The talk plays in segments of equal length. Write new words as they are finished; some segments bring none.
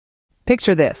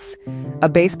Picture this: a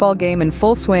baseball game in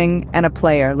full swing and a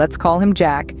player, let's call him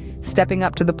Jack, stepping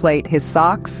up to the plate, his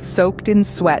socks soaked in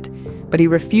sweat, but he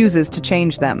refuses to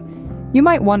change them. You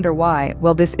might wonder why.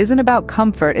 Well, this isn't about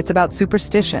comfort, it's about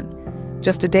superstition.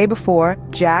 Just a day before,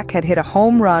 Jack had hit a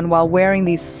home run while wearing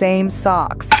these same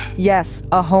socks. Yes,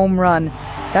 a home run.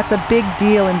 That's a big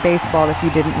deal in baseball if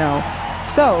you didn't know.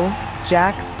 So,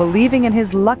 Jack, believing in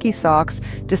his lucky socks,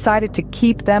 decided to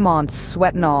keep them on,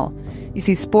 sweat and all. You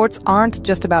see, sports aren't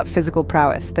just about physical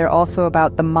prowess. They're also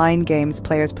about the mind games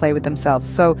players play with themselves.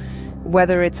 So,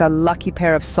 whether it's a lucky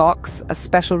pair of socks, a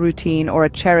special routine, or a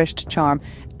cherished charm,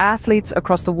 athletes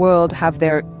across the world have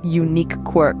their unique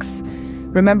quirks.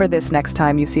 Remember this next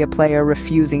time you see a player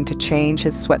refusing to change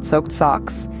his sweat-soaked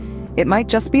socks. It might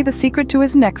just be the secret to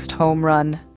his next home run.